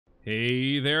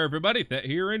Hey there, everybody. Thet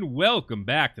here, and welcome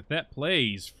back to Thet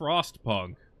Plays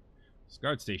Frostpunk. This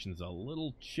guard station's a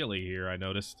little chilly here, I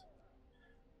noticed.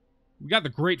 We got the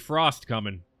Great Frost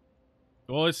coming.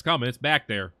 Oh, it's coming. It's back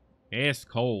there. It's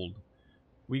cold.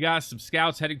 We got some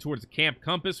scouts heading towards the Camp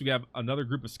Compass. We have another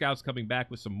group of scouts coming back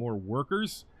with some more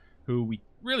workers, who we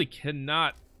really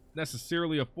cannot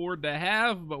necessarily afford to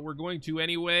have, but we're going to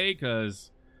anyway,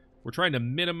 because we're trying to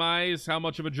minimize how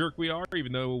much of a jerk we are,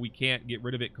 even though we can't get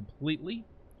rid of it completely.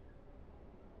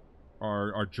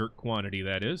 Our jerk quantity,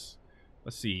 that is.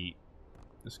 Let's see.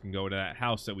 This can go to that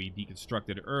house that we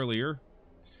deconstructed earlier.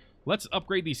 Let's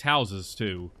upgrade these houses,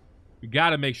 too. We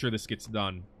gotta make sure this gets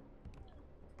done.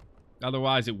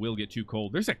 Otherwise, it will get too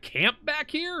cold. There's a camp back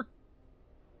here?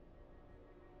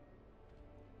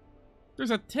 There's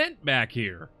a tent back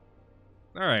here.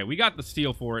 Alright, we got the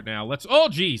steel for it now. Let's... Oh,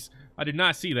 jeez! I did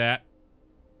not see that.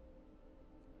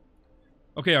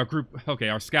 Okay,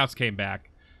 our scouts came back.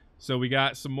 So we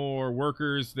got some more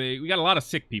workers. We got a lot of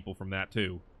sick people from that,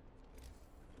 too.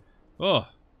 Oh,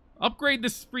 upgrade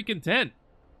this freaking tent.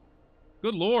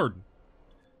 Good lord.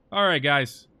 Alright,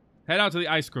 guys. Head out to the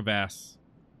ice crevasse.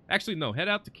 Actually, no, head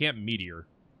out to Camp Meteor.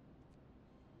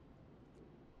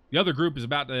 The other group is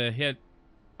about to hit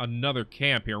another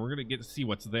camp here. We're going to get to see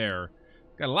what's there.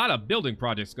 Got a lot of building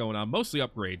projects going on, mostly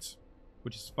upgrades,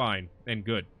 which is fine and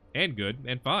good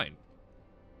and fine.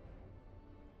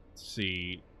 Let's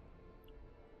see.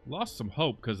 Lost some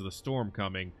hope because of the storm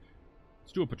coming.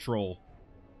 Let's do a patrol.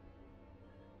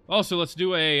 Also, let's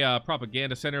do a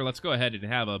propaganda center. Let's go ahead and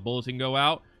have a bulletin go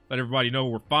out. Let everybody know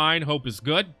we're fine. Hope is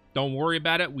good. Don't worry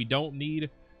about it. We don't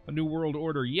need a new world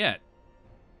order yet.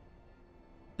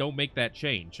 Don't make that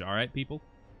change, all right, people?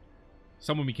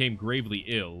 Someone became gravely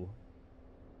ill.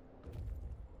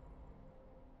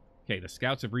 Okay, the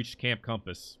scouts have reached Camp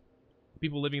Compass. The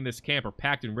people living in this camp are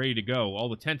packed and ready to go. All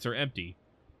the tents are empty.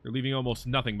 They're leaving almost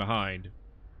nothing behind.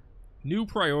 New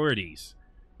priorities.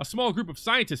 A small group of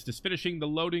scientists is finishing the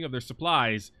loading of their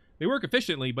supplies. They work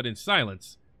efficiently, but in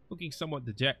silence, looking somewhat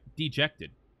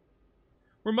dejected.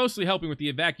 We're mostly helping with the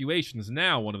evacuations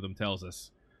now, one of them tells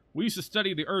us. We used to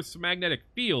study the Earth's magnetic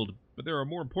field, but there are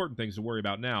more important things to worry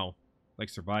about now, like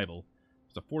survival.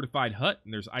 There's a fortified hut,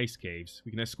 and there's ice caves.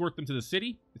 We can escort them to the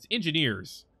city. It's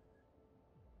engineers.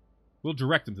 We'll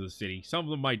direct them to the city. Some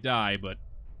of them might die, but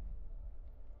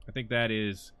I think that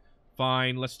is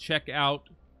fine. Let's check out...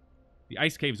 The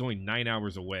ice cave is only 9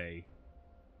 hours away.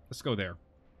 Let's go there.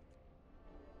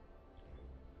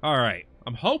 Alright.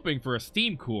 I'm hoping for a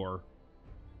steam core.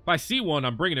 If I see one,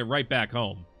 I'm bringing it right back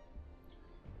home.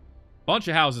 Bunch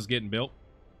of houses getting built.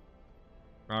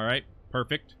 Alright.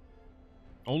 Perfect.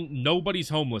 Nobody's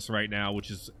homeless right now,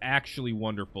 which is actually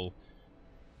wonderful.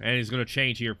 And it's going to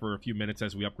change here for a few minutes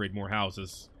as we upgrade more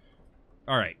houses.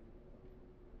 Alright.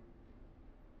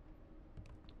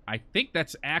 I think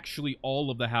that's actually all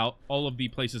of the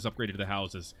places upgraded to the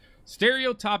houses.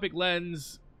 Stereoscopic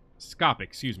lens,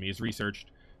 is researched.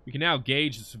 We can now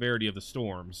gauge the severity of the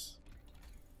storms.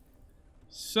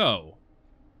 So,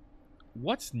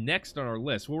 what's next on our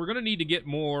list? Well, we're going to need to get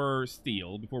more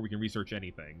steel before we can research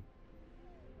anything.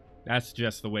 That's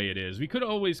just the way it is. We could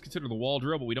always consider the wall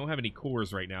drill, but we don't have any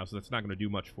cores right now, so that's not going to do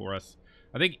much for us.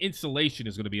 I think insulation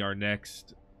is going to be our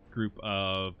next group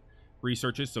of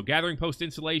researches. So gathering post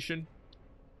insulation,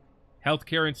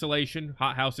 healthcare insulation,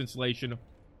 hothouse insulation,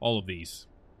 all of these.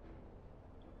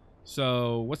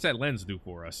 So what's that lens do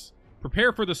for us?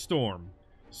 Prepare for the storm.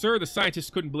 Sir, the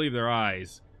scientists couldn't believe their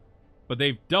eyes, but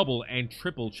they've double and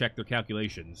triple checked their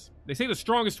calculations. They say the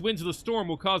strongest winds of the storm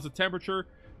will cause the temperature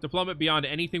to plummet beyond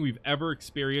anything we've ever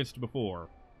experienced before.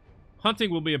 Hunting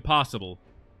will be impossible.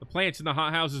 The plants in the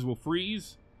hothouses will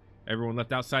freeze. Everyone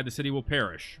left outside the city will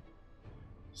perish.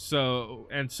 So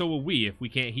will we if we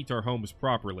can't heat our homes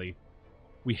properly.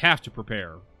 We have to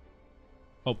prepare.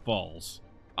 Hope falls.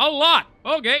 A lot!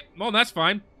 Okay, well, that's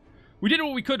fine. We did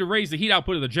what we could to raise the heat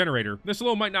output of the generator. This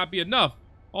alone might not be enough.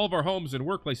 All of our homes and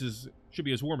workplaces should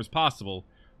be as warm as possible.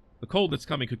 The cold that's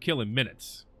coming could kill in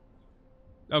minutes.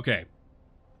 Okay.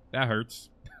 That hurts.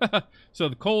 So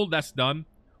the cold, that's done.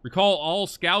 Recall all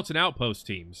scouts and outpost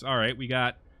teams. Alright, we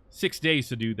got 6 days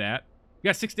to do that. We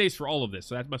got 6 days for all of this,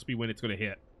 so that must be when it's going to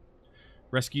hit.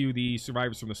 Rescue the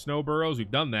survivors from the snow burrows. We've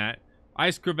done that.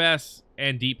 Ice crevasse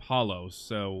and deep hollows.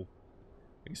 So,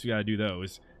 I guess we got to do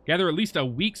those. Gather at least a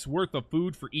week's worth of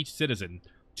food for each citizen.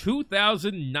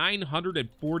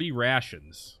 2,940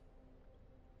 rations.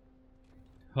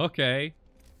 Okay.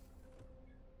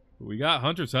 We got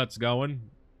hunters' huts going.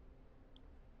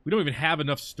 We don't even have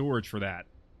enough storage for that.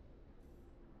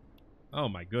 Oh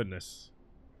my goodness.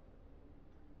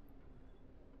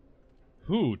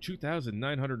 Ooh,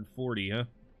 2,940, huh?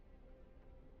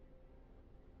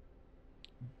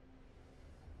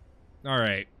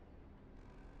 Alright.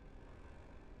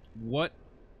 What?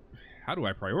 How do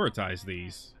I prioritize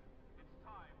these?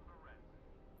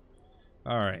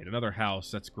 Alright, another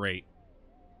house. That's great.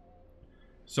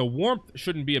 So warmth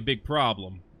shouldn't be a big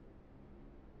problem.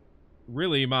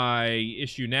 Really, my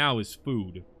issue now is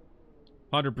food.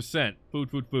 100%.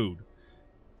 Food, food, food.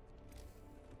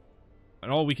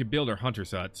 And all we can build are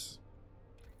hunter's huts.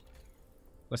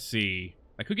 Let's see.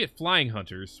 I could get flying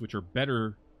hunters, which are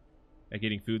better at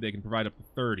getting food. They can provide up to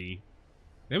 30.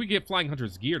 Then we get flying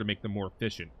hunters' gear to make them more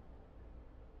efficient.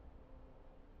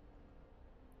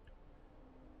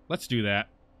 Let's do that.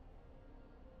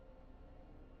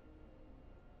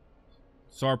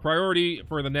 So our priority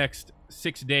for the next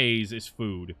 6 days is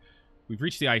food. We've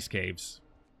reached the ice caves.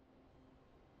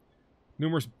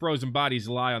 Numerous frozen bodies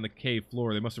lie on the cave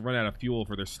floor. They must have run out of fuel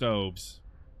for their stoves.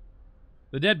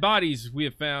 By the dead bodies, we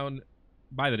have found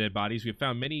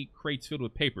many crates filled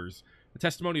with papers, a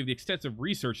testimony of the extensive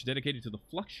research dedicated to the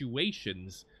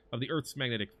fluctuations of the Earth's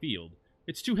magnetic field.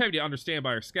 It's too heavy to understand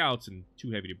by our scouts and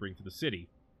too heavy to bring to the city.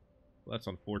 Well, that's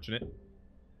unfortunate.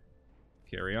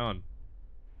 Carry on.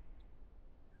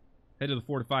 Head to the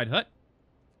fortified hut.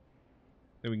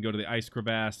 Then we can go to the ice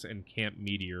crevasse and Camp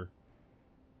Meteor.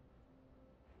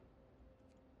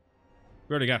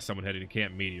 We already got someone headed to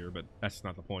Camp Meteor, but that's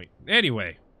not the point.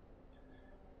 Anyway.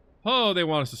 Oh, they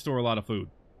want us to store a lot of food.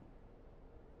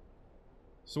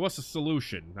 So what's the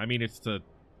solution? I mean, it's to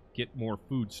get more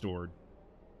food stored.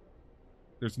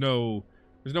 There's no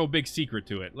big secret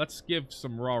to it. Let's give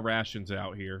some raw rations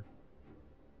out here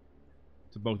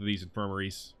to both of these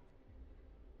infirmaries.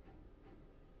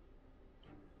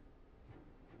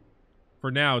 For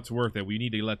now, it's worth it. We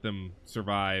need to let them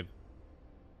survive.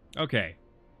 Okay.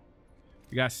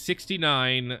 We got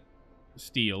 69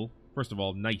 steel. First of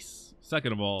all, nice.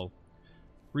 Second of all,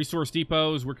 resource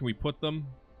depots. Where can we put them?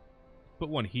 Put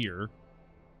one here,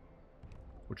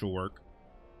 which will work.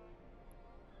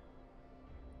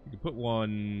 We can put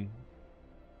one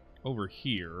over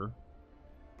here,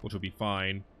 which will be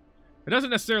fine. It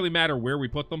doesn't necessarily matter where we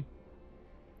put them,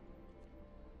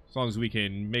 as long as we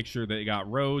can make sure that they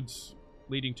got roads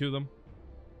leading to them.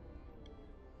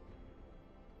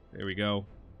 There we go.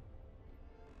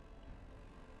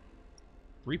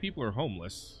 3 people are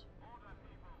homeless.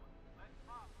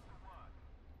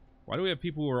 Why do we have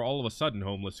people who are all of a sudden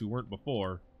homeless who weren't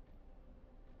before?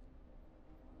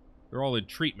 They're all in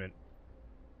treatment.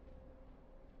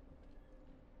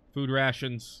 Food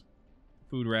rations.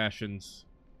 Food rations.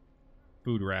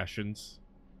 Food rations.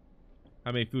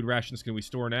 How many food rations can we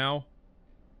store now?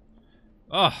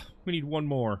 Ugh, we need one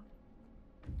more.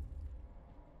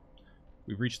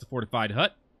 We've reached the fortified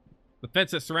hut. The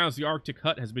fence that surrounds the Arctic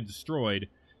hut has been destroyed,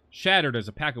 shattered as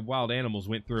a pack of wild animals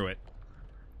went through it.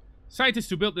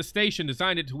 Scientists who built this station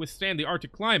designed it to withstand the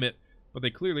Arctic climate, but they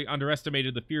clearly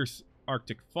underestimated the fierce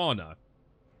Arctic fauna.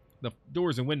 The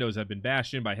doors and windows have been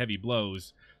bashed in by heavy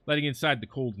blows, letting inside the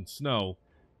cold and snow.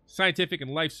 Scientific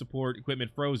and life support equipment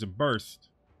froze and burst,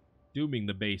 dooming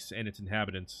the base and its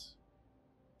inhabitants.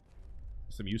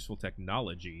 Some useful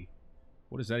technology.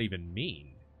 What does that even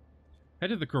mean? Head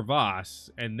to the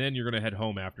crevasse, and then you're going to head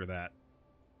home after that.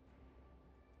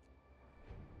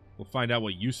 We'll find out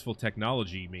what useful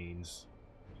technology means.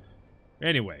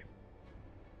 Anyway.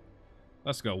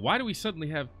 Let's go. Why do we suddenly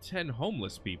have 10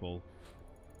 homeless people?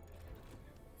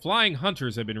 Flying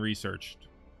hunters have been researched.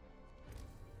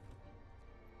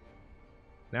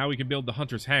 Now we can build the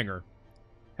hunter's hangar.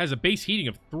 Has a base heating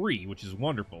of 3, which is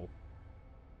wonderful.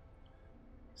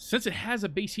 Since it has a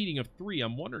base heating of 3,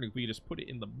 I'm wondering if we just put it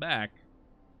in the back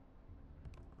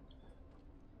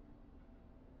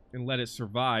and let it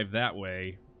survive that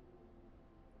way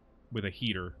with a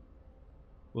heater.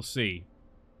 We'll see.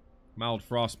 Mild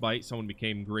frostbite. Someone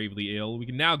became gravely ill. We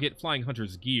can now get Flying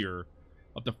Hunter's gear.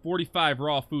 Up to 45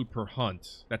 raw food per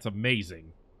hunt. That's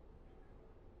amazing.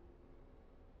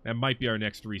 That might be our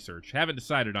next research. Haven't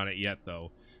decided on it yet,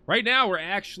 though. Right now, we're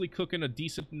actually cooking a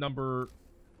decent number,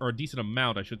 or a decent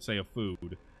amount, I should say, of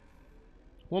food.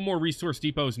 One more resource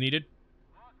depot is needed.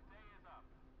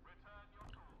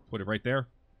 Put it right there.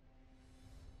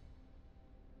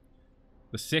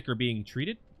 The sick are being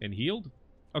treated and healed.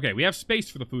 Okay, we have space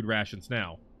for the food rations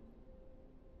now.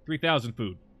 3,000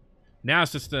 food. Now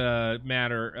it's just a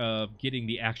matter of getting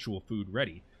the actual food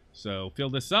ready. So, fill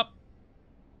this up.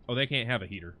 Oh, they can't have a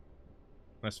heater.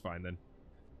 That's fine, then.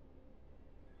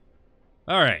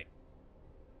 Alright.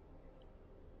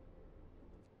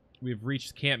 We've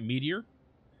reached Camp Meteor.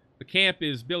 The camp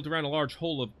is built around a large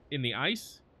hole in the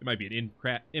ice. It might be an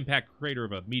impact crater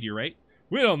of a meteorite.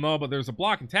 We don't know, but there's a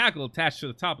block and tackle attached to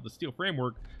the top of the steel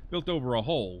framework built over a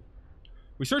hole.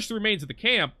 We searched the remains of the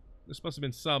camp. This must have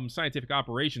been some scientific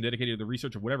operation dedicated to the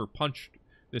research of whatever punched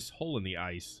this hole in the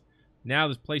ice. Now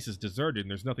this place is deserted and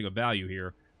there's nothing of value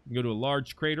here. We can go to a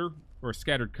large crater or a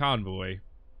scattered convoy.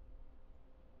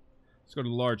 Let's go to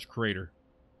the large crater.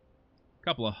 A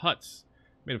couple of huts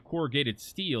made of corrugated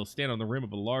steel stand on the rim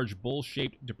of a large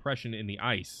bowl-shaped depression in the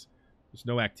ice. There's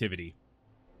no activity.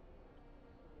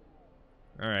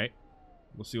 Alright.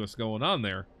 We'll see what's going on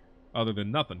there, other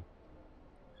than nothing.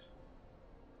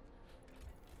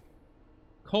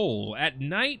 Coal. At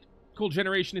night, coal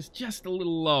generation is just a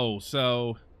little low,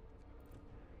 so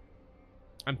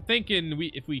I'm thinking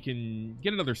if we can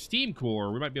get another steam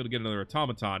core, we might be able to get another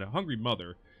automaton. A hungry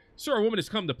mother. Sir, a woman has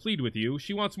come to plead with you.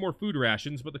 She wants more food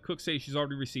rations, but the cook says she's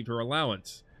already received her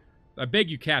allowance. I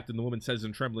beg you, Captain, the woman says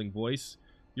in a trembling voice.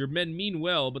 Your men mean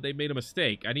well, but they made a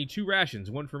mistake. I need 2 rations,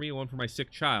 one for me and one for my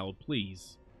sick child,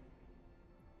 please.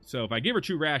 So if I give her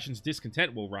 2 rations,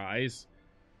 discontent will rise.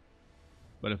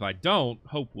 But if I don't,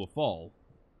 hope will fall.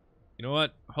 You know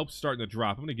what? Hope's starting to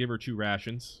drop. I'm going to give her 2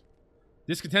 rations.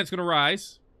 Discontent's going to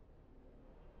rise.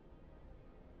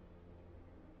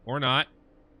 Or not.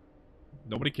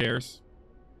 Nobody cares.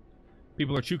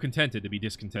 People are too contented to be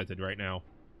discontented right now.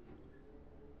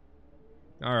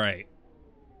 Alright.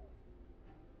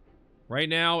 Right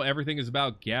now, everything is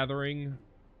about gathering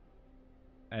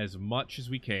as much as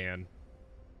we can.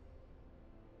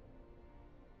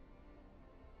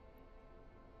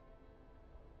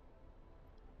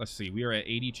 Let's see. We are at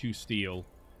 82 steel.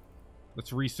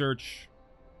 Let's research.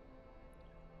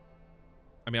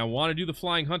 I mean, I want to do the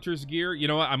Flying Hunter's gear. You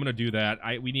know what? I'm going to do that.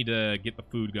 We need to get the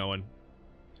food going.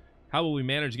 How will we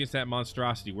manage against that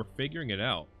monstrosity? We're figuring it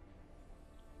out.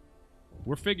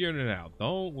 We're figuring it out.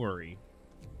 Don't worry.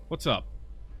 What's up?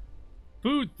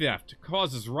 Food theft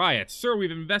causes riots. Sir,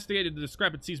 we've investigated the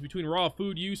discrepancies between raw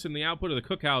food use and the output of the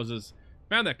cookhouses.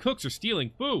 Found that cooks are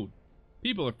stealing food.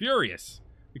 People are furious.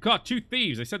 We caught 2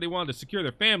 thieves. They said they wanted to secure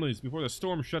their families before the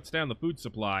storm shuts down the food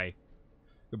supply.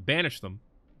 We banish them.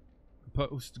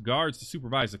 Post guards to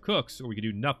supervise the cooks, or we could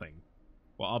do nothing.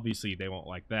 Well, obviously they won't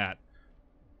like that.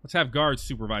 Let's have guards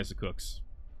supervise the cooks.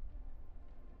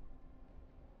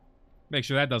 Make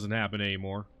sure that doesn't happen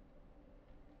anymore.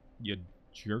 You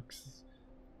jerks.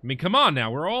 I mean, come on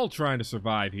now. We're all trying to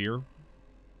survive here.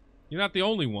 You're not the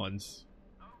only ones.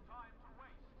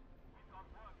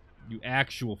 You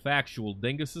actual factual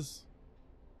dinguses.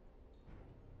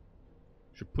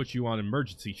 Should put you on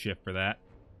emergency shift for that.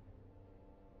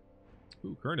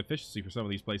 Ooh, current efficiency for some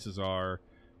of these places are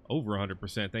over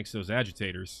 100% thanks to those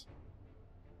agitators.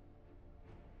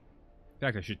 In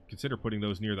fact, I should consider putting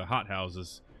those near the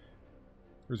hothouses.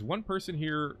 There's one person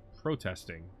here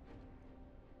protesting.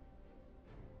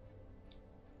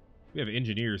 We have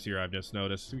engineers here, I've just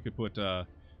noticed. We could put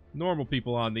normal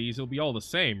people on these. It'll be all the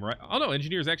same, right? Oh, no,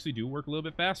 engineers actually do work a little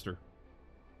bit faster.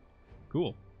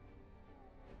 Cool.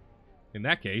 In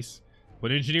that case,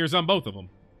 put engineers on both of them.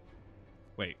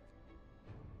 Wait.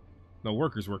 No,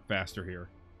 workers work faster here.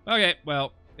 Okay,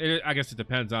 well, I guess it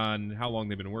depends on how long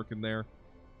they've been working there.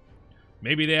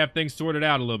 Maybe they have things sorted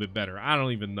out a little bit better. I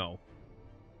don't even know.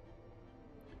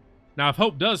 Now, if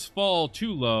hope does fall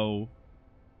too low,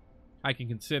 I can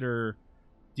consider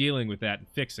dealing with that and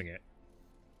fixing it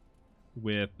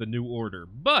with the new order.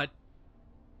 But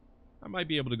I might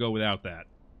be able to go without that.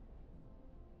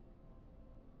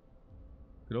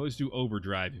 Could always do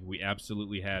overdrive if we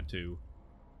absolutely had to.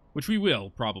 Which we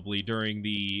will, probably, during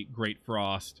the Great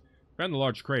Frost. Found the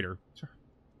large crater.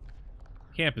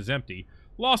 Camp is empty.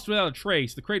 Lost without a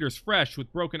trace, the crater is fresh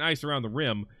with broken ice around the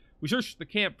rim. We searched the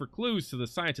camp for clues to the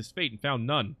scientist's fate and found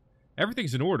none.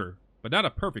 Everything's in order, but not a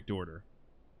perfect order.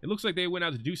 It looks like they went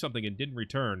out to do something and didn't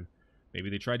return. Maybe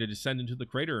they tried to descend into the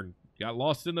crater and got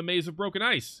lost in the maze of broken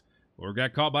ice. Or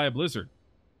got caught by a blizzard.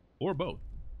 Or both.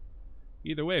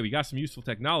 Either way, we got some useful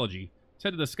technology. Let's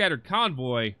head to the scattered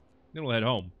convoy, then we'll head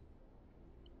home.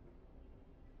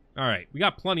 Alright, we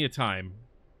got plenty of time.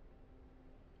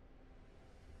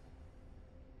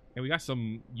 And we got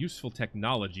some useful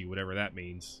technology, whatever that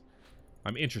means.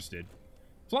 I'm interested.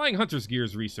 Flying Hunter's gear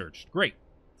is researched. Great.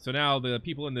 So now the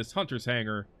people in this Hunter's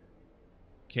hangar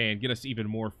can get us even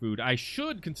more food. I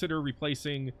should consider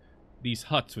replacing these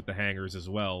huts with the hangars as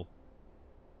well.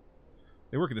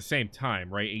 They work at the same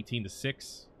time, right? 18 to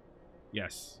 6?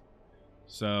 Yes.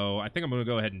 So I think I'm going to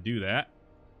go ahead and do that.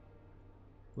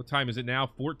 What time is it now?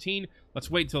 14? Let's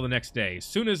wait until the next day. As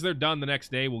soon as they're done the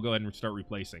next day, we'll go ahead and start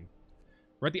replacing.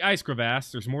 We're at the ice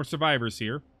crevasse. There's more survivors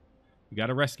here. We got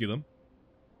to rescue them.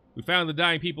 We found the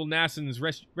dying people Nassen's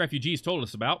refugees told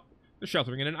us about. They're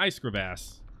sheltering in an ice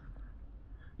crevasse.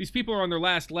 These people are on their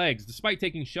last legs. Despite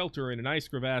taking shelter in an ice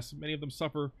crevasse, many of them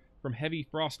suffer from heavy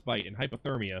frostbite and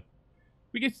hypothermia.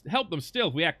 We can help them still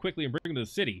if we act quickly and bring them to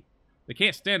the city. They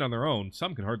can't stand on their own.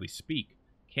 Some can hardly speak.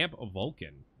 Camp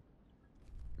Vulcan.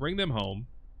 Bring them home.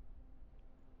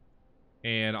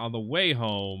 And on the way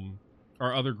home,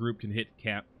 our other group can hit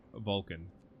Camp Vulcan.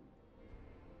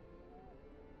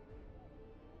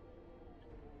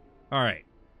 Alright.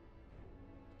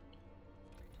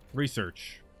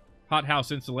 Research.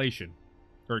 Hothouse installation.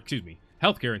 Or, excuse me,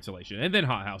 healthcare installation. And then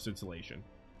hothouse installation.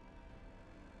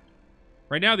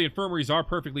 Right now, the infirmaries are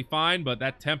perfectly fine, but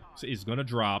that temp is going to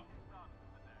drop.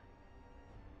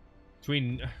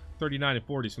 Between 39 and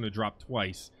 40, it's going to drop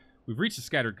twice. We've reached the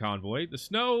scattered convoy. The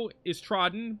snow is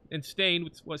trodden and stained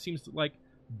with what seems like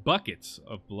buckets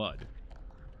of blood.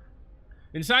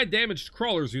 Inside damaged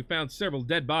crawlers, we've found several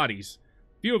dead bodies.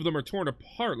 Few of them are torn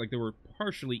apart like they were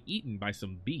partially eaten by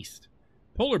some beast.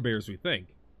 Polar bears, we think.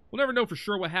 We'll never know for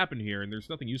sure what happened here, and there's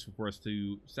nothing useful for us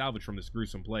to salvage from this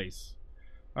gruesome place.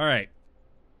 Alright.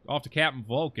 Off to Captain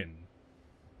Vulcan.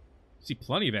 See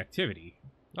plenty of activity.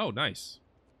 Oh, nice.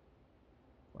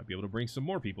 Might be able to bring some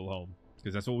more people home.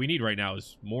 Because that's what we need right now,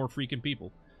 is more freaking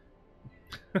people.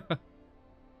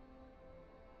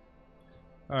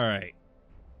 Alright.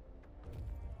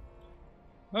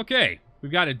 Okay.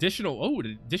 We've got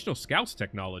additional scouts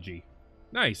technology.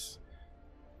 Nice.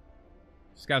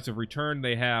 Scouts have returned.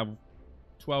 They have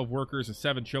 12 workers and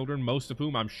 7 children, most of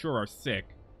whom I'm sure are sick.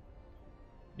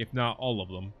 If not all of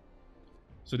them.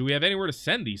 So do we have anywhere to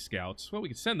send these scouts? Well, we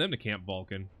could send them to Camp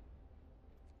Vulcan.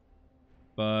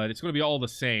 But it's going to be all the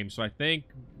same, so I think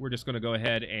we're just going to go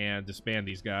ahead and disband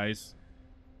these guys.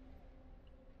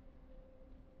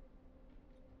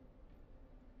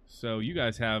 So you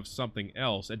guys have something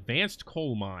else. Advanced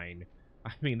coal mine.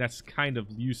 I mean, that's kind of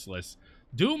useless.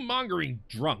 Doom-mongering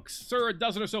drunks. Sir, a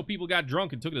dozen or so people got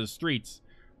drunk and took to the streets.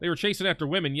 They were chasing after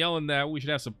women, yelling that we should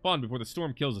have some fun before the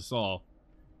storm kills us all.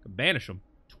 Banish them.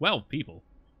 12 people.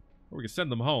 Or we can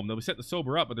send them home. They'll be set to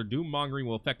sober up, but their doom-mongering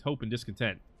will affect hope and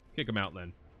discontent. Kick them out,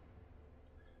 then.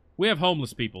 We have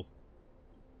homeless people.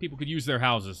 People could use their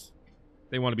houses.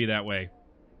 They want to be that way.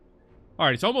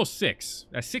 Alright, it's almost 6.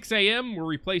 At 6 a.m., we're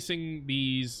replacing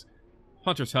these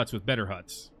hunters' huts with better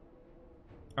huts.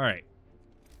 Alright.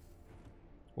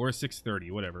 Or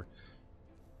 6:30, whatever.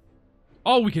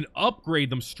 Oh, we can upgrade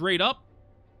them straight up?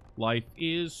 Life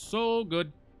is so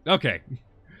good. Okay.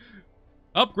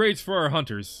 Upgrades for our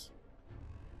hunters.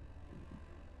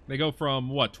 They go from,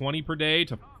 what, 20 per day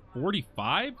to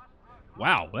 45?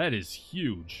 Wow, that is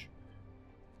huge.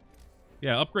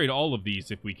 Yeah, upgrade all of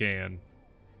these if we can.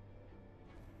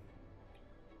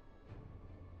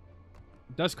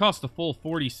 It does cost a full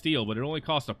 40 steel, but it only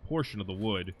costs a portion of the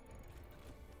wood.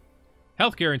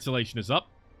 Healthcare installation is up.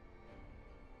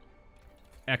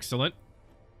 Excellent.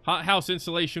 Hothouse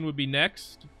installation would be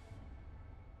next.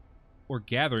 Or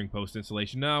gathering post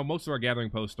installation. No, most of our gathering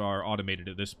posts are automated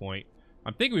at this point.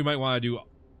 I'm thinking we might want to do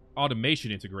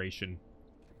automation integration.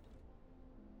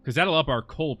 Because that'll up our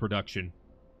coal production.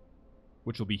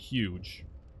 Which will be huge.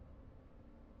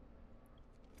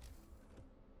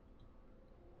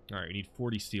 Alright, we need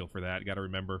 40 steel for that. Gotta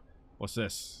remember. What's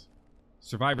this?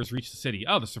 Survivors reach the city.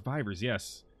 Oh, the survivors,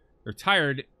 yes. They're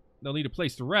tired. They'll need a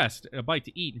place to rest, a bite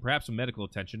to eat, and perhaps some medical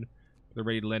attention. They're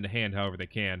ready to lend a hand however they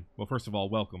can. Well, first of all,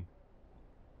 welcome.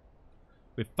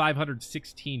 We have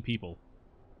 516 people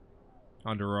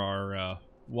under our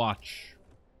watch.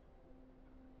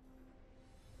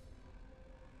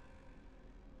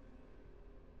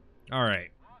 Alright.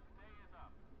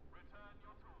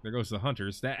 There goes the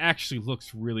hunters. That actually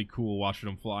looks really cool watching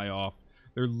them fly off.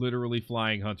 They're literally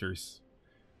flying hunters.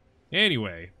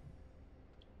 Anyway.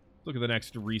 Look at the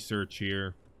next research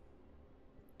here.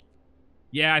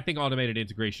 Yeah, I think automated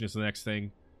integration is the next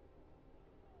thing.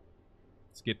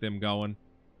 Let's get them going.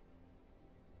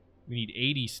 We need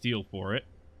 80 steel for it.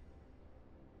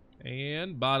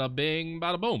 And bada bing,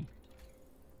 bada boom.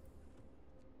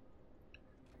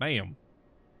 Bam.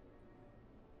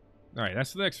 Alright,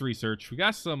 that's the next research. We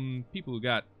got some people who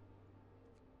got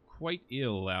quite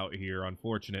ill out here,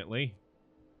 unfortunately.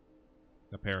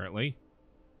 Apparently.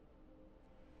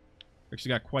 Actually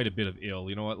got quite a bit of ill.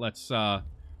 You know what, let's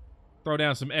throw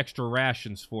down some extra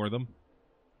rations for them.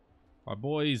 Our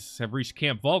boys have reached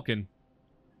Camp Vulcan.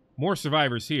 More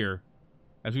survivors here.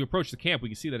 As we approach the camp, we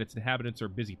can see that its inhabitants are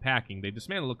busy packing. They've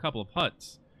dismantled a couple of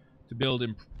huts to build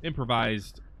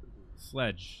improvised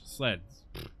sledges?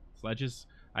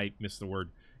 I missed the word.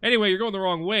 Anyway, you're going the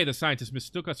wrong way. The scientists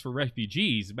mistook us for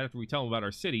refugees, but after we tell them about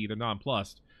our city, they're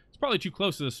nonplussed. It's probably too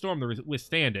close to the storm to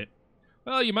withstand it.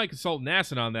 Well, you might consult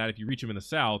NASA on that if you reach them in the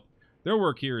south. Their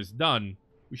work here is done.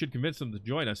 We should convince them to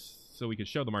join us so we could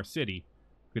show them our city.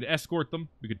 We could escort them.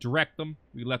 We could direct them.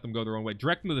 We could let them go their own way.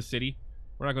 Direct them to the city.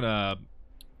 We're not going to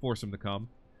force them to come.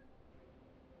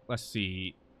 Let's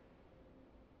see.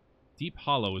 Deep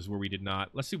Hollow is where we did not.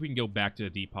 Let's see if we can go back to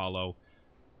Deep Hollow.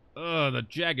 Ugh, the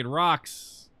jagged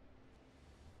rocks.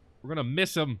 We're going to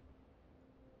miss them.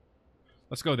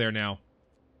 Let's go there now.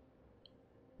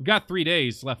 We've got 3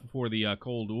 days left before the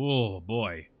cold. Oh,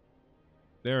 boy.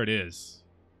 There it is.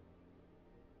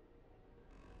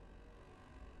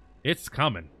 It's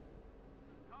coming.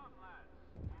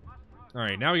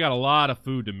 Alright, now we got a lot of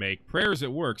food to make. Prayers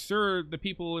at work. Sir, the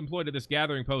people employed at this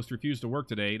gathering post refused to work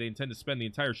today. They intend to spend the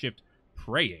entire shift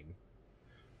praying.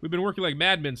 We've been working like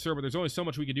madmen, sir, but there's only so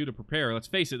much we can do to prepare. Let's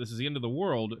face it, this is the end of the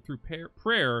world. Through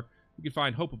prayer, we can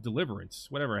find hope of deliverance,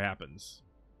 whatever happens.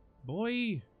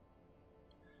 Boy.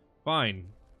 Fine.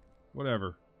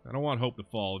 Whatever. I don't want hope to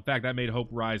fall. In fact, that made hope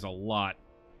rise a lot.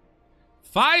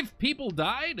 5 people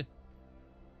died?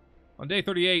 On day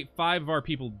 38, 5 of our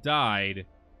people died.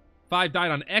 5 died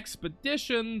on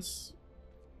expeditions.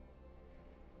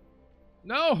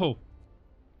 No.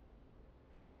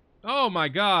 Oh my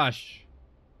gosh.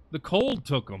 The cold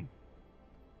took them.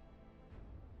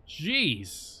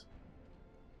 Jeez.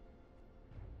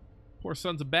 Poor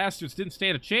sons of bastards didn't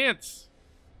stand a chance.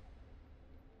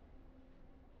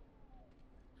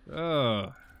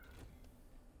 All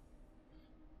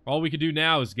we can do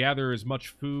now is gather as much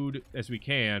food as we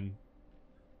can.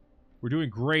 We're doing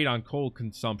great on coal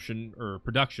consumption, or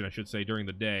production, I should say, during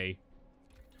the day.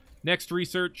 Next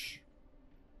research.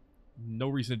 No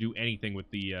reason to do anything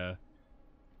with the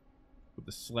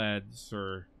sleds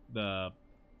or the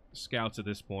scouts at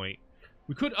this point.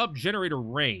 We could up generator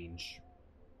range.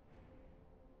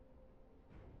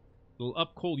 It'll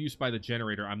up coal use by the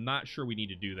generator. I'm not sure we need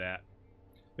to do that.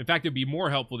 In fact, it'd be more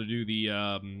helpful to do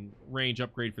the range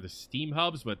upgrade for the steam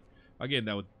hubs, but again,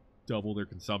 that would double their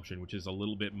consumption, which is a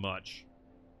little bit much.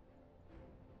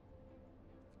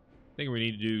 I think we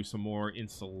need to do some more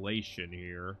insulation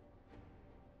here.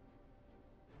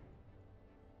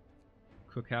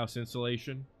 Cookhouse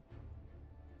insulation.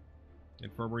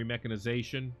 Infirmary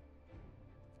mechanization.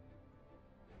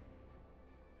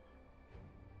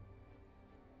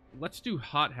 Let's do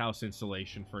hothouse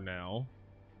insulation for now.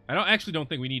 I actually don't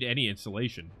think we need any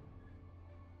insulation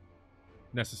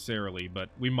necessarily, but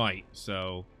we might,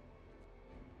 so.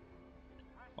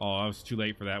 Oh, I was too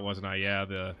late for that, wasn't I? Yeah,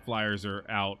 the flyers are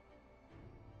out.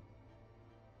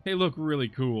 They look really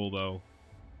cool, though.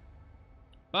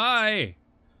 Bye!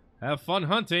 Have fun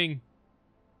hunting!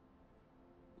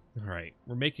 Alright,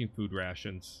 we're making food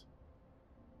rations.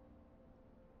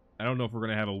 I don't know if we're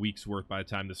going to have a week's worth by the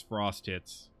time this frost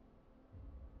hits.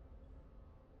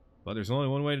 But there's only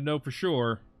one way to know for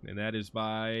sure, and that is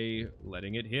by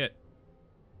letting it hit.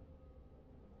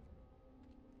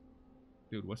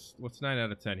 Dude, what's 9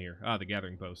 out of 10 here? Ah, the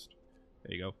gathering post.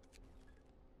 There you go.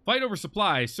 Fight over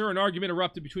supplies. Sir, an argument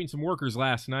erupted between some workers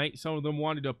last night. Some of them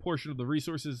wanted a portion of the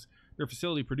resources their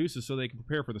facility produces so they can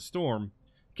prepare for the storm.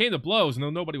 It came to blows, and though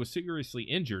nobody was seriously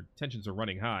injured, tensions are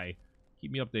running high.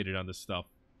 Keep me updated on this stuff.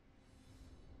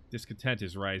 Discontent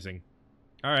is rising.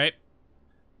 Alright.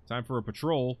 Time for a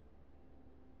patrol.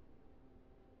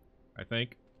 I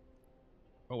think.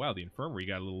 Oh, wow, the infirmary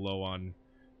got a little low on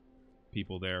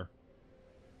people there.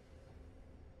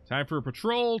 Time for a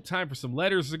patrol. Time for some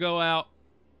letters to go out.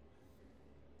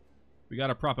 We got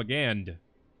a propaganda.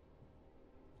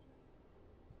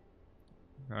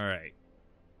 Alright.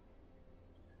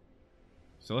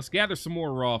 So let's gather some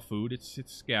more raw food.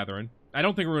 It's gathering. I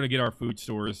don't think we're going to get our food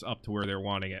stores up to where they're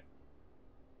wanting it.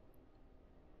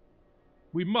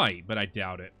 We might, but I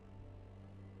doubt it.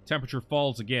 Temperature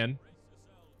falls again.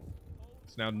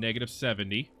 It's now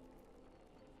 -70.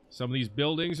 Some of these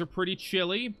buildings are pretty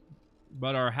chilly,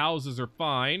 but our houses are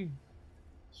fine.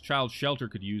 This child shelter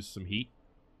could use some heat.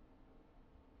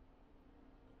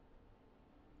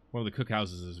 One of the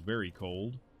cookhouses is very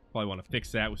cold. Probably want to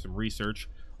fix that with some research.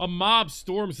 A mob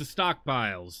storms the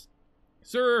stockpiles.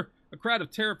 Sir, a crowd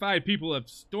of terrified people have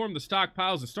stormed the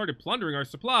stockpiles and started plundering our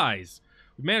supplies.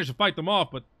 We managed to fight them off,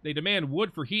 but they demand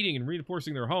wood for heating and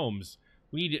reinforcing their homes.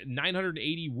 We need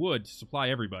 980 wood to supply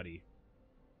everybody.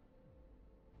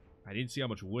 I didn't see how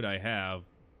much wood I have.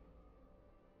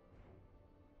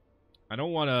 I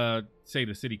don't want to say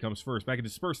the city comes first, but I can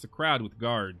disperse the crowd with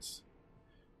guards.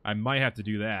 I might have to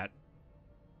do that.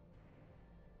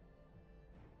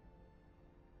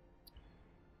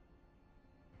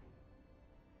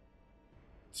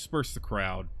 Disperse the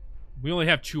crowd. We only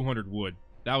have 200 wood.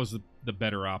 That was the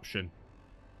better option.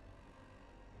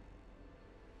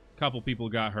 A couple people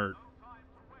got hurt.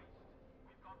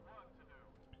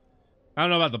 I don't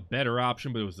know about the better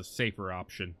option, but it was the safer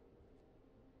option.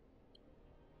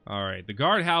 Alright, the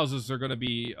guardhouses are going to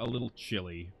be a little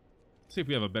chilly. Let's see if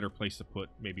we have a better place to put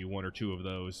maybe 1 or 2 of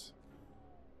those.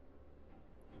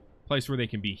 Place where they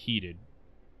can be heated,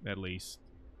 at least.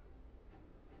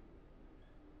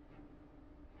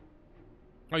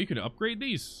 Oh, you can upgrade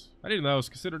these? I didn't know that was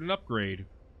considered an upgrade.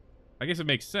 I guess it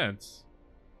makes sense.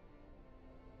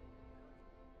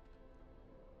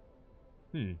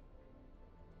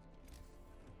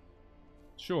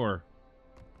 Sure.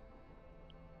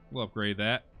 We'll upgrade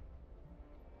that.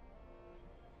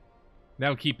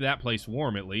 That'll keep that place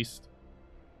warm, at least.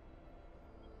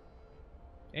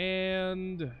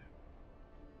 And...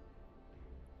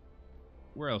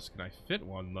 where else can I fit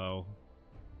one, though?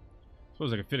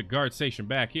 Suppose I could fit a guard station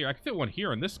back here. I could fit one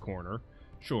here in this corner.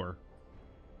 Sure.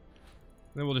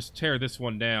 Then we'll just tear this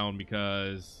one down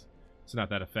because it's not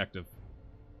that effective.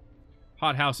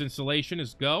 Hothouse installation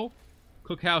is go.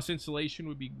 Cookhouse installation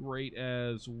would be great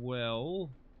as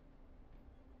well.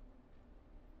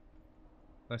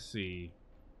 Let's see.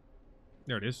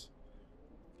 There it is.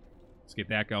 Let's get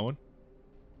that going.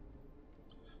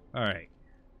 Alright.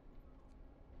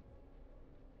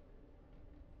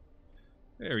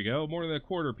 There we go. More than a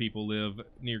quarter people live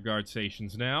near guard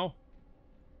stations now.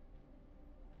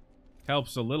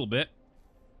 Helps a little bit.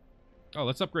 Oh,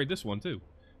 let's upgrade this one too.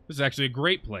 This is actually a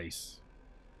great place.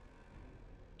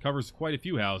 Covers quite a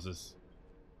few houses.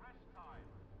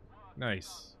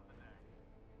 Nice.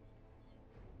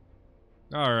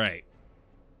 Alright.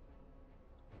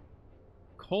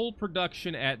 Coal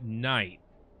production at night.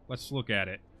 Let's look at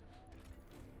it.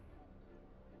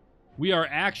 We are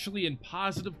actually in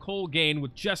positive coal gain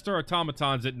with just our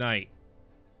automatons at night.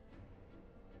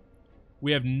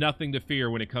 We have nothing to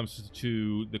fear when it comes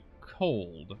to the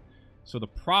cold. So the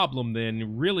problem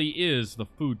then really is the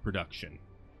food production.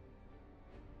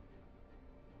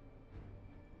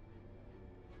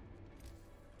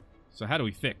 So how do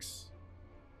we fix?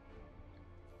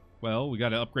 Well, we got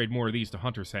to upgrade more of these to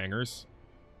hunter's hangars.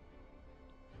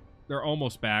 They're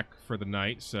almost back for the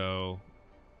night, so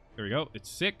there we go. It's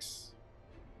 6.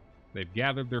 They've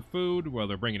gathered their food. Well,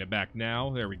 they're bringing it back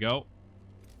now. There we go.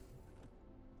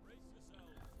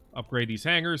 Upgrade these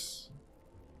hangars.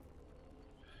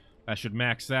 That should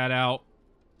max that out.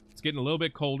 It's getting a little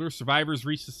bit colder. Survivors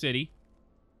reach the city.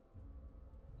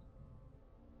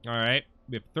 Alright.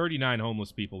 We have 39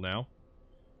 homeless people now.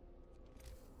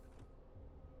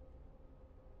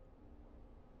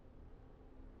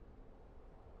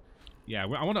 Yeah,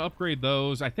 I want to upgrade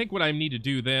those. I think what I need to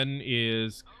do then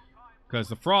is... because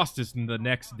the frost is the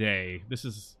next day. This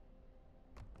is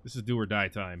do or die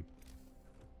time.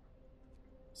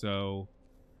 So...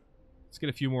 let's get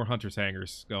a few more hunter's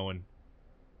hangars going.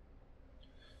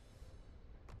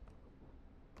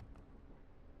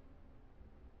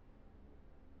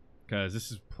 Because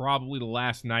this is probably the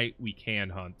last night we can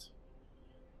hunt.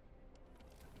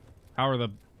 How are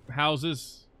the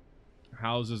houses?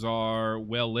 Houses are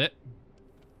well lit.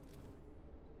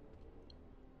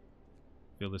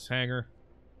 Fill this hangar.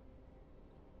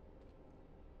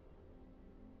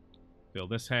 Fill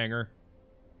this hangar.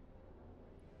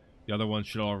 The other one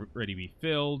should already be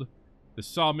filled. The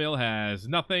sawmill has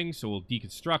nothing, so we'll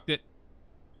deconstruct it.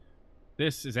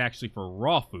 This is actually for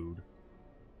raw food.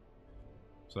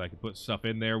 So I can put stuff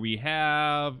in there. We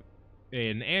have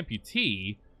an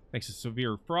amputee, thanks to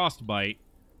severe frostbite.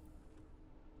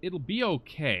 It'll be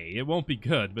okay. It won't be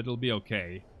good, but it'll be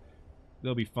okay.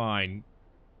 They'll be fine.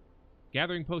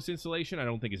 Gathering post installation, I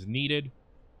don't think is needed.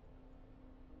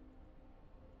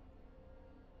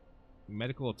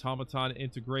 Medical automaton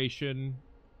integration.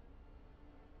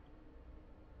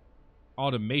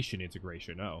 Automation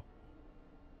integration, oh.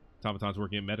 Automatons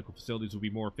working at medical facilities will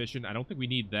be more efficient. I don't think we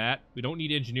need that. We don't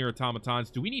need engineer automatons.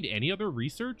 Do we need any other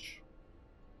research?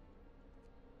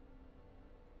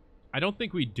 I don't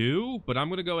think we do, but I'm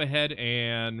going to go ahead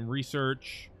and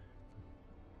research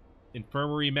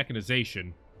infirmary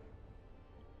mechanization.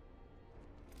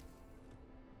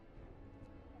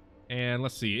 And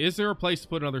let's see. Is there a place to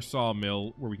put another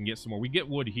sawmill where we can get some more? We get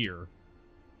wood here.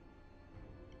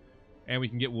 And we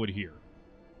can get wood here.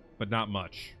 But not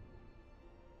much.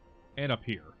 And up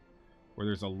here, where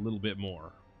there's a little bit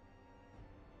more.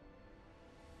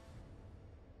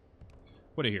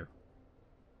 Put it here.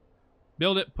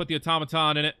 Build it, put the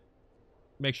automaton in it.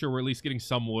 Make sure we're at least getting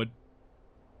some wood.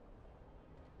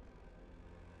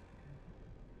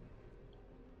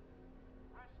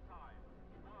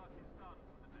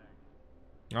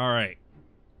 Alright.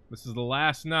 This is the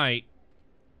last night.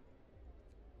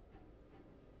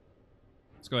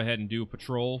 Let's go ahead and do a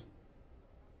patrol.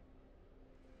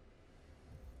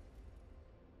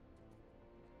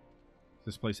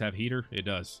 This place have heater? It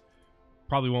does.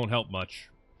 Probably won't help much.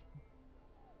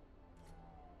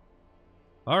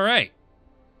 Alright.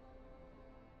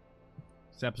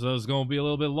 This episode is going to be a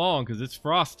little bit long because it's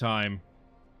frost time.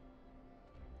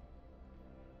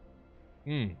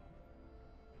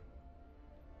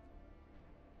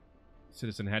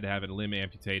 Citizen had to have a limb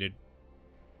amputated.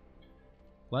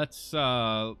 Let's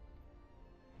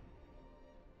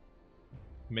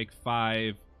make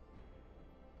five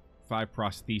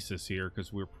prostheses here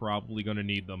because we're probably going to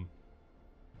need them.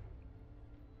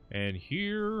 And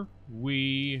here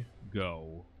we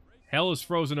go. Hell is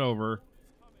frozen over.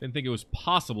 Didn't think it was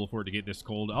possible for it to get this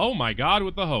cold. Oh my god,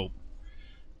 with the hope.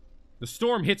 The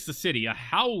storm hits the city. A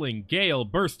howling gale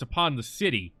bursts upon the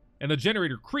city, and the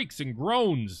generator creaks and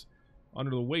groans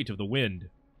under the weight of the wind.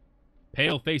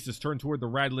 Pale faces turn toward the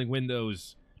rattling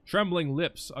windows. Trembling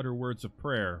lips utter words of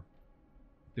prayer.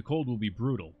 The cold will be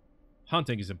brutal.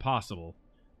 Hunting is impossible.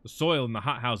 The soil in the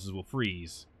hothouses will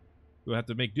freeze. We'll have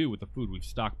to make do with the food we've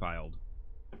stockpiled.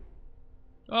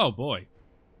 Oh boy.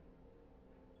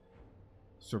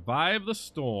 Survive the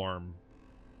storm.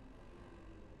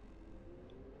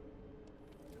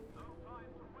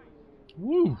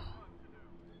 Woo!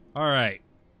 Alright.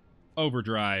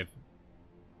 Overdrive.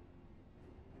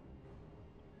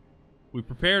 We've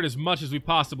prepared as much as we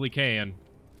possibly can.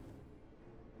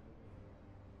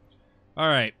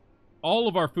 Alright. All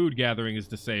of our food gathering is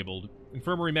disabled.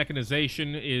 Infirmary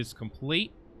mechanization is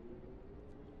complete.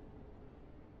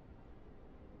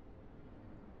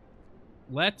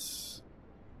 Let's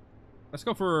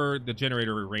go for the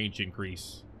generator range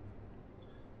increase.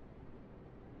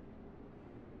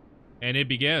 And it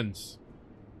begins.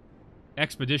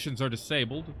 Expeditions are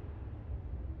disabled.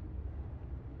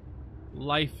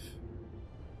 Life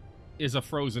is a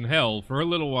frozen hell for a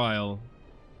little while.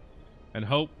 And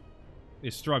hope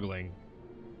is struggling.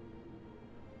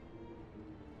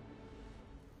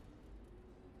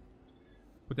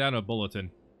 Put down a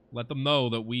bulletin. Let them know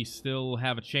that we still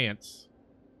have a chance.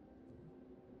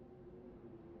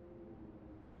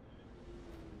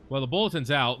 Well, the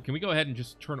bulletin's out. Can we go ahead and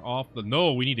just turn off the...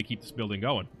 No, we need to keep this building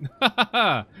going.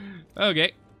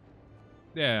 Okay.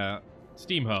 Yeah.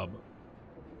 Steam hub.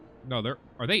 No,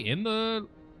 are they in the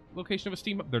location of a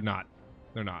steam hub? They're not.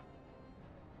 They're not.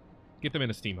 Get them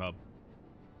in a steam hub.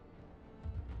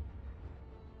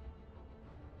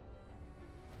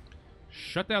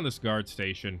 Shut down this guard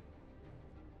station.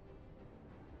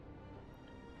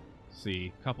 Let's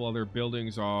see. A couple other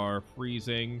buildings are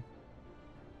freezing.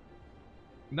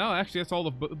 No, actually, that's all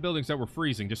the buildings that were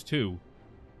freezing. Just 2.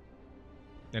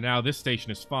 And now this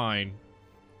station is fine.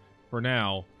 For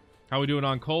now. How are we doing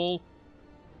on coal?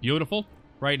 Beautiful.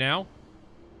 Right now.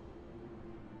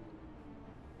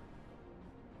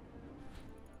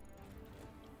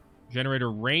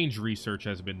 Generator range research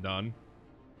has been done.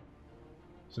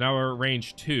 So now we're at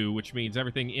range 2, which means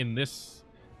everything in this...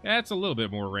 Yeah, it's a little bit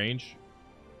more range.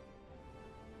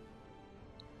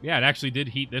 Yeah, it actually did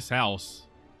heat this house.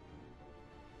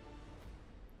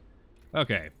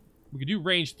 Okay. We could do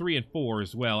range 3 and 4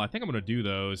 as well. I think I'm going to do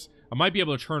those. I might be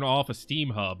able to turn off a steam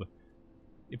hub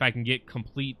if I can get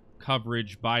complete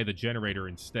coverage by the generator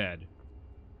instead.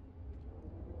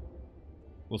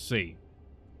 We'll see.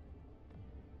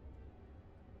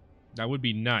 That would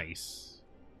be nice.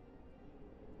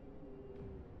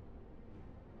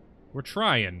 We're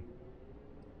trying.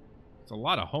 It's a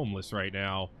lot of homeless right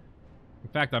now. In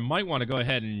fact, I might want to go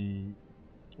ahead and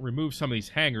remove some of these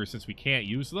hangars since we can't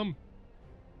use them.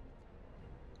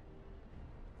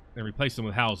 And replace them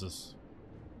with houses.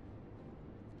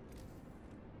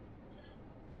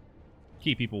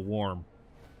 Keep people warm.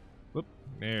 Whoop,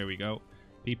 there we go.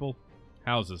 People,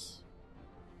 houses.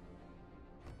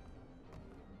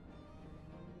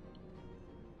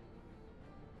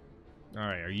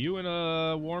 Alright, are you in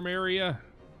a warm area?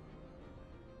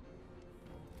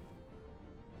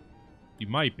 You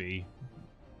might be.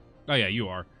 Oh yeah, you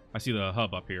are. I see the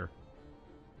hub up here.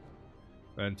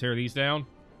 And tear these down.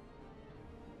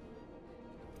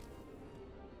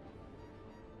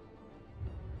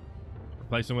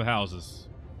 Replace them with houses.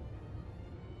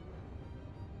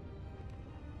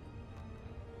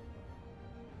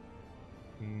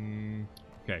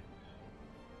 Okay.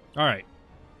 Alright.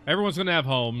 Everyone's going to have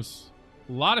homes.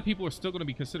 A lot of people are still going to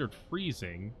be considered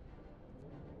freezing.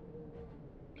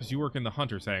 Because you work in the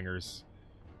hunter's hangars.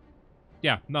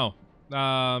 Yeah, no.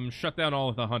 Shut down all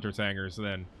of the hunter's hangars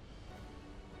then.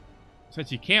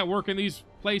 Since you can't work in these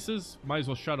places, might as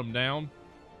well shut them down.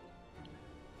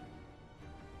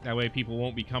 That way people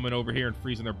won't be coming over here and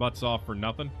freezing their butts off for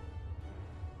nothing.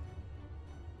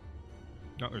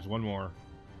 Oh, there's one more.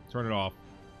 Turn it off.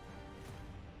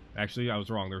 Actually, I was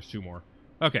wrong. There's 2 more.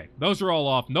 Okay, those are all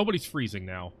off. Nobody's freezing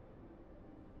now.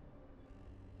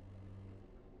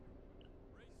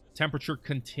 Temperature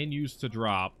continues to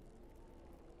drop.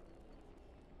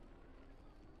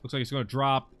 Looks like it's going to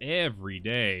drop every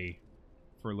day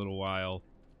for a little while.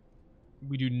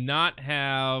 We do not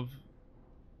have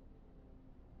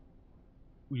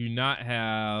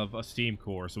a steam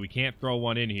core, so we can't throw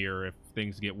one in here if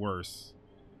things get worse.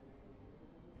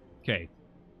 Okay.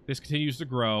 This continues to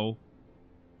grow.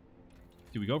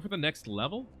 Do we go for the next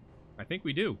level? I think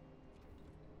we do.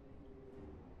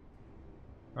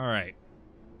 Alright.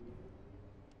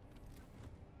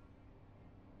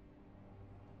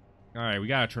 Alright, we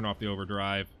gotta turn off the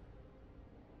overdrive.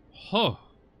 Huh.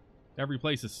 Every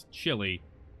place is chilly.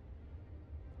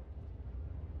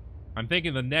 I'm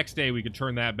thinking the next day we could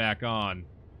turn that back on.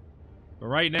 But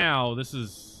right now, this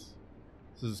is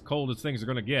as cold as things are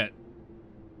gonna get.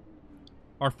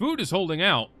 Our food is holding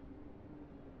out.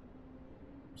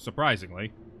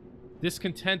 Surprisingly.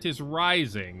 Discontent is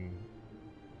rising.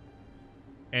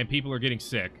 And people are getting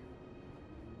sick.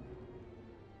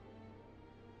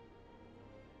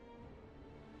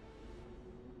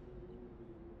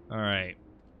 Alright.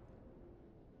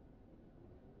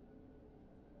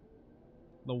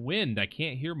 The wind, I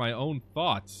can't hear my own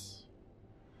thoughts.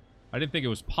 I didn't think it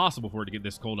was possible for it to get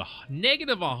this cold.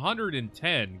 Negative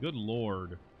 110. Good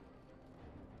lord.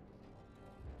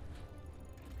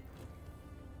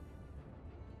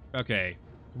 Okay.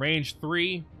 Range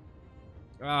 3.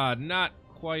 Not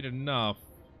quite enough.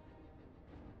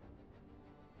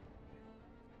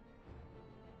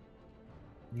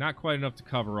 Not quite enough to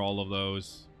cover all of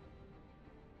those.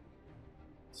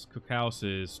 This cookhouse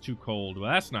is too cold.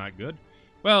 Well, that's not good.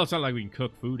 Well, it's not like we can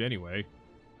cook food anyway.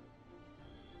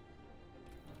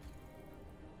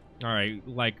 Alright,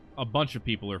 like, a bunch of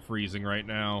people are freezing right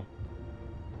now.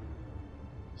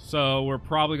 So, we're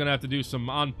probably going to have to do some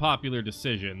unpopular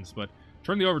decisions, but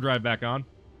turn the overdrive back on.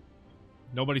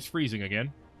 Nobody's freezing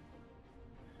again.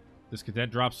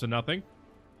 Discontent drops to nothing.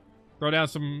 Throw down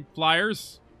some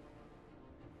flyers.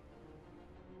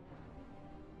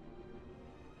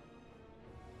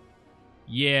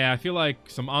 Yeah, I feel like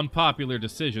some unpopular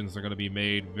decisions are going to be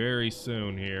made very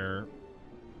soon here.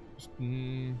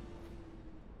 We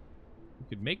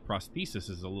could make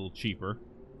prostheses a little cheaper.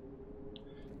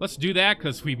 Let's do that,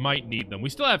 because we might need them. We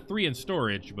still have 3 in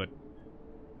storage, but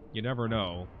you never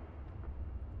know.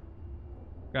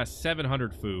 Got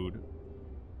 700 food.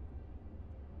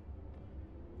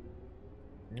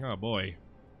 Oh, boy.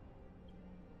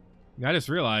 I just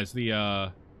realized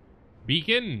the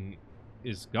beacon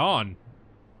is gone.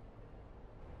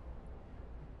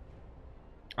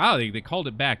 Ah, they called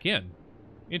it back in.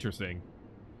 Interesting.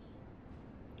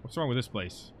 What's wrong with this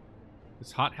place?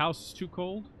 This hothouse is too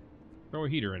cold? Throw a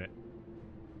heater in it.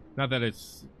 Not that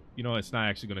it's... You know, it's not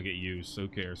actually going to get used, so who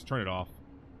cares? Turn it off.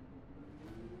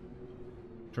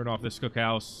 Turn off this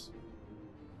cookhouse.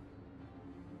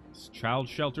 This child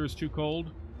shelter is too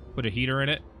cold. Put a heater in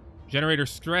it. Generator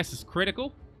stress is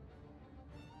critical.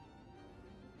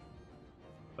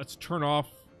 Let's turn off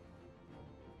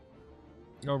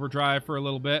overdrive for a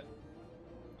little bit.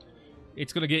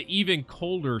 It's going to get even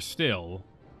colder still.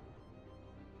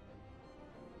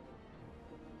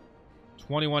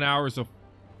 21 hours of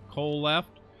coal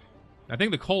left. I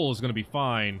think the coal is going to be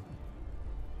fine.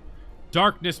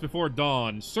 Darkness before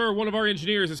dawn. Sir, one of our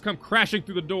engineers has come crashing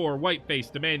through the door,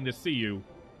 white-faced, demanding to see you.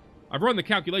 I've run the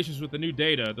calculations with the new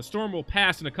data. The storm will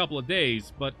pass in a couple of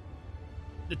days, but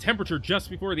the temperature just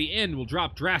before the end will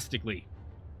drop drastically.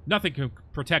 Nothing can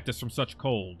protect us from such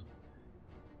cold.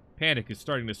 Panic is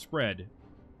starting to spread.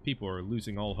 People are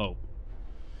losing all hope.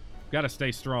 Gotta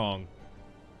stay strong.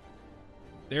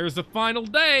 There's the final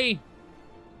day!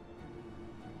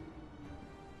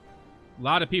 A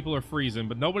lot of people are freezing,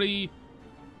 but nobody...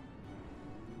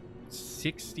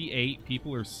 68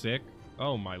 people are sick?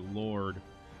 Oh my lord.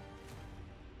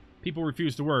 People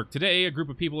refuse to work. Today, a group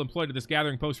of people employed at this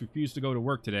gathering post refuse to go to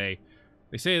work today.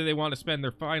 They say that they want to spend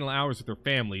their final hours with their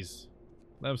families.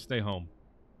 Let them stay home.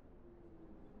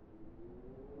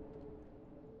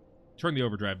 Turn the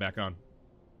overdrive back on.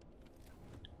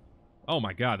 Oh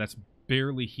my god, that's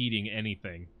barely heating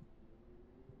anything.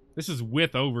 This is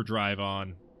with overdrive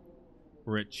on.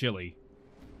 We're at chilly.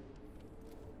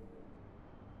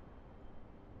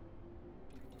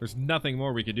 There's nothing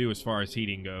more we could do as far as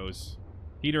heating goes.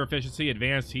 Heater efficiency,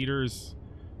 advanced heaters,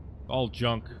 all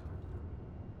junk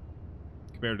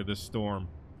compared to this storm.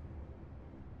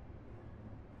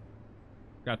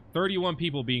 Got 31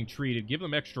 people being treated. Give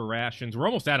them extra rations. We're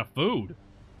almost out of food.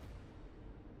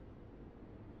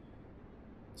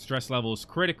 Stress level is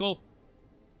critical.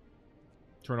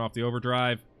 Turn off the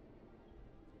overdrive.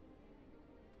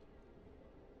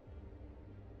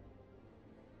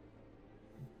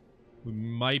 We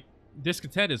might...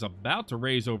 Discontent is about to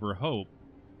raise over hope.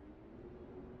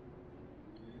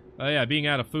 Oh yeah, being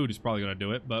out of food is probably going to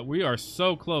do it, but we are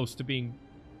so close to being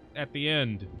at the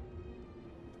end.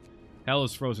 Hell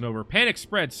is frozen over. Panic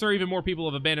spreads. Sir, even more people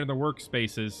have abandoned their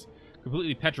workspaces.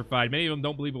 Completely petrified. Many of them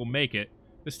don't believe we'll make it.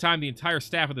 This time, the entire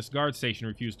staff of this guard station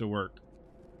refused to work.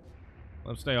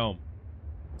 Let them stay home.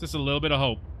 Just a little bit of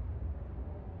hope.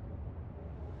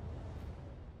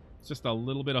 It's just a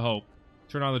little bit of hope.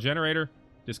 Turn on the generator.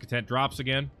 Discontent drops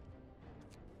again.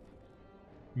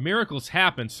 Miracles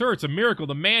happen. Sir, it's a miracle.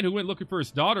 The man who went looking for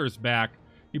his daughter is back.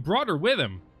 He brought her with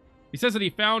him. He says that he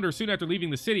found her soon after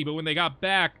leaving the city, but when they got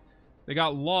back, they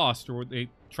got lost. Or they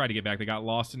tried to get back, they got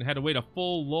lost and had to wait a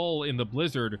full lull in the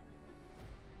blizzard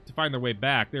to find their way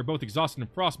back. They're both exhausted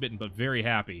and frostbitten, but very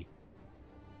happy.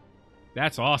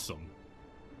 That's awesome.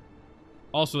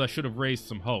 Also, that should have raised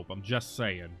some hope. I'm just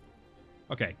saying.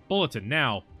 Okay, bulletin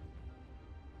now.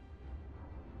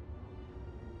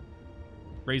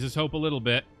 Raises hope a little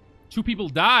bit. 2 people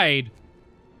died.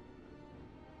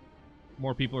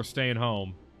 More people are staying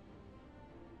home.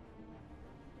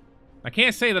 I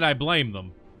can't say that I blame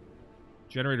them.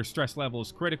 Generator stress level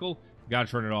is critical. Gotta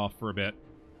turn it off for a bit.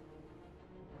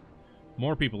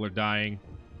 More people are dying.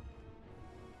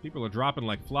 People are dropping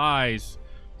like flies.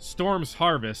 Storm's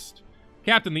harvest.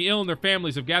 Captain, the ill and their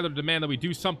families have gathered to demand that we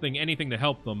do something, anything to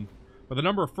help them. But the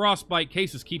number of frostbite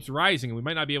cases keeps rising, and we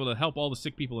might not be able to help all the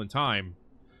sick people in time.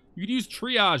 You could use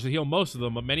triage to heal most of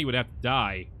them, but many would have to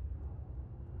die.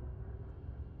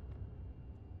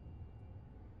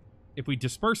 If we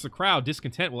disperse the crowd,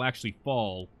 discontent will actually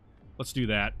fall. Let's do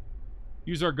that.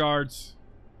 Use our guards.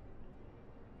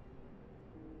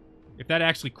 If that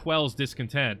actually quells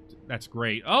discontent, that's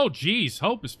great. Oh, geez.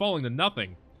 Hope is falling to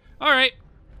nothing. All right.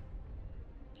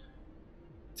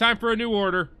 Time for a new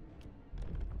order.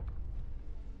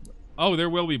 Oh, there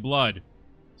will be blood.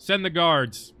 Send the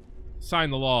guards.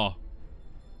 Sign the law.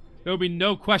 There will be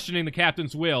no questioning the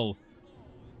captain's will.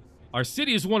 Our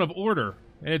city is one of order,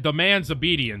 and it demands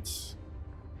obedience.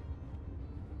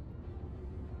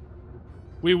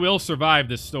 We will survive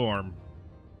this storm.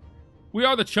 We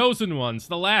are the chosen ones,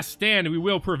 the last stand, and we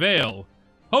will prevail.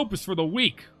 Hope is for the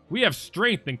weak. We have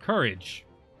strength and courage.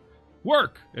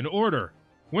 Work and order.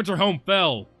 Winterhome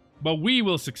fell, but we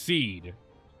will succeed.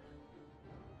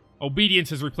 Obedience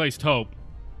has replaced hope.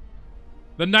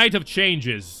 The night of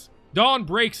changes. Dawn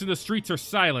breaks and the streets are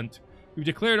silent. We've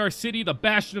declared our city the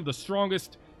bastion of the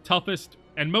strongest, toughest,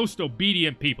 and most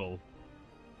obedient people.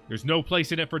 There's no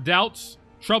place in it for doubts,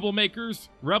 troublemakers,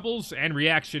 rebels, and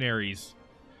reactionaries.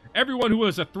 Everyone who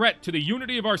is a threat to the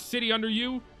unity of our city under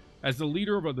you, as the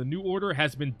leader of the new order,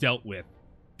 has been dealt with.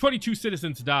 22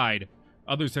 citizens died.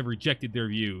 Others have rejected their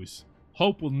views.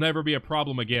 Hope will never be a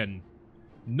problem again.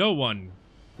 No one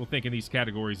will think in these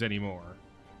categories anymore.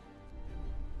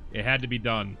 It had to be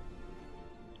done.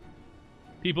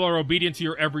 People are obedient to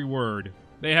your every word.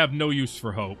 They have no use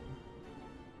for hope.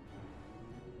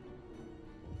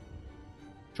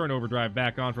 Turn overdrive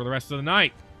back on for the rest of the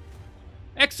night.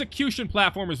 Execution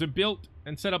platform has been built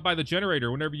and set up by the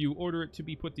generator. Whenever you order it to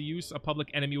be put to use, a public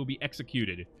enemy will be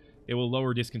executed. It will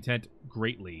lower discontent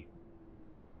greatly.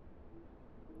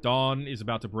 Dawn is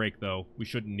about to break, though. We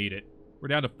shouldn't need it. We're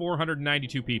down to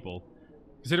 492 people.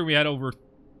 Considering we had over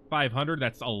 500,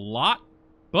 that's a lot.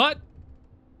 But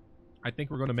I think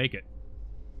we're going to make it.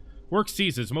 Work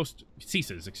ceases. Most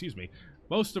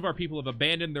of our people have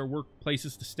abandoned their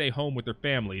workplaces to stay home with their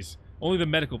families. Only the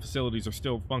medical facilities are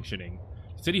still functioning.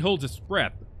 The city holds its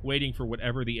breath, waiting for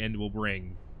whatever the end will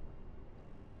bring.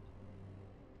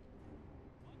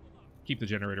 Keep the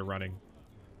generator running.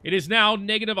 It is now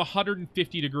negative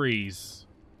 150 degrees.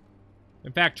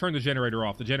 In fact, turn the generator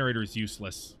off. The generator is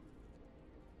useless.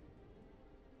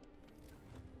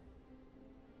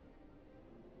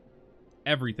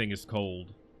 Everything is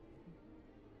cold.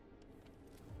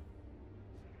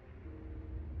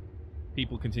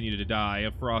 People continue to die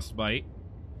of frostbite.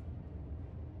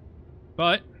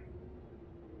 But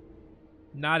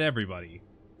not everybody.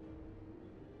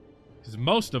 Because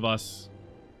most of us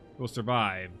will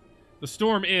survive. The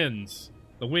storm ends.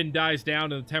 The wind dies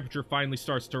down and the temperature finally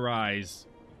starts to rise.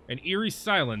 An eerie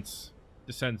silence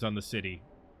descends on the city.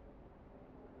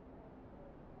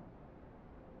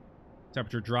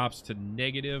 Temperature drops to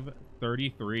negative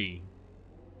 33.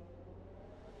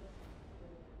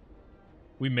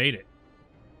 We made it.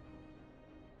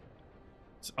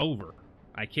 It's over.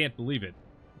 I can't believe it.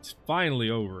 It's finally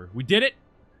over. We did it!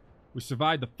 We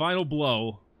survived the final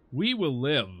blow. We will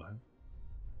live.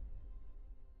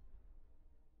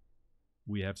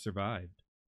 We have survived.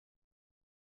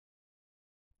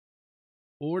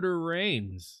 Order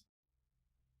reigns.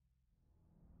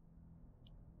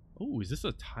 Oh, is this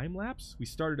a time lapse? We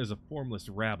started as a formless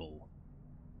rabble.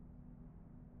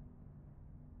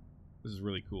 This is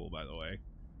really cool, by the way.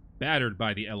 Battered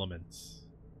by the elements.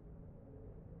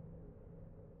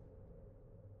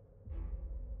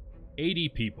 80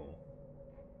 people.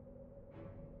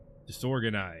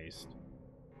 Disorganized.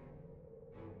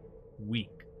 Weak.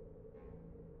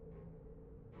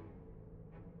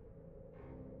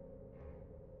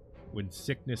 When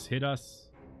sickness hit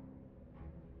us,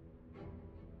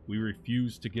 we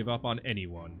refused to give up on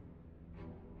anyone.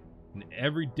 And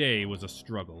every day was a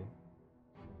struggle.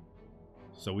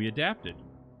 So we adapted.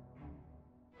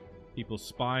 People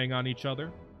spying on each other.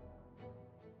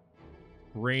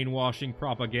 Brainwashing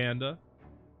propaganda.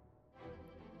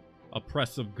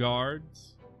 Oppressive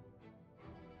guards.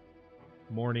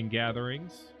 Morning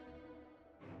gatherings.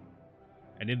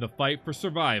 And in the fight for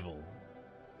survival,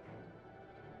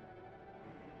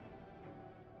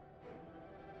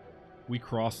 we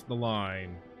crossed the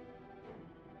line.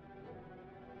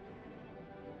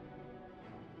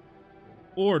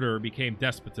 Order became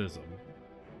despotism.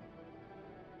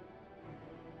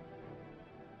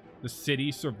 The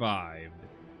city survived.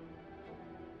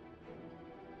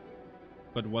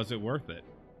 But was it worth it?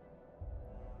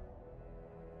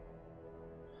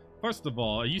 First of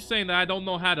all, are you saying that I don't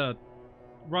know how to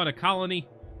run a colony?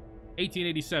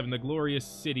 1887, the glorious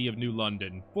city of New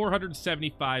London.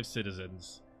 475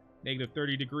 citizens. Negative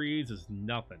 30 degrees is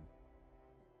nothing.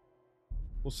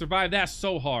 We'll survive that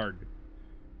so hard.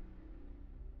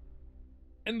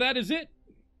 And that is it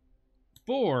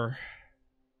for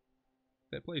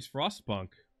Thet Plays Frostpunk.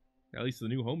 At least the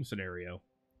new home scenario.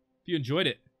 If you enjoyed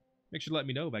it, make sure to let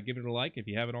me know by giving it a like. If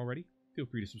you haven't already, feel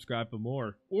free to subscribe for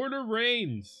more. Order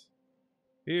reigns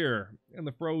here in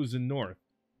the frozen north.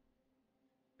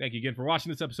 Thank you again for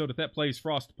watching this episode of Thet Plays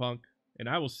Frostpunk, and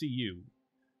I will see you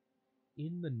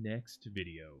in the next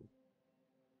video.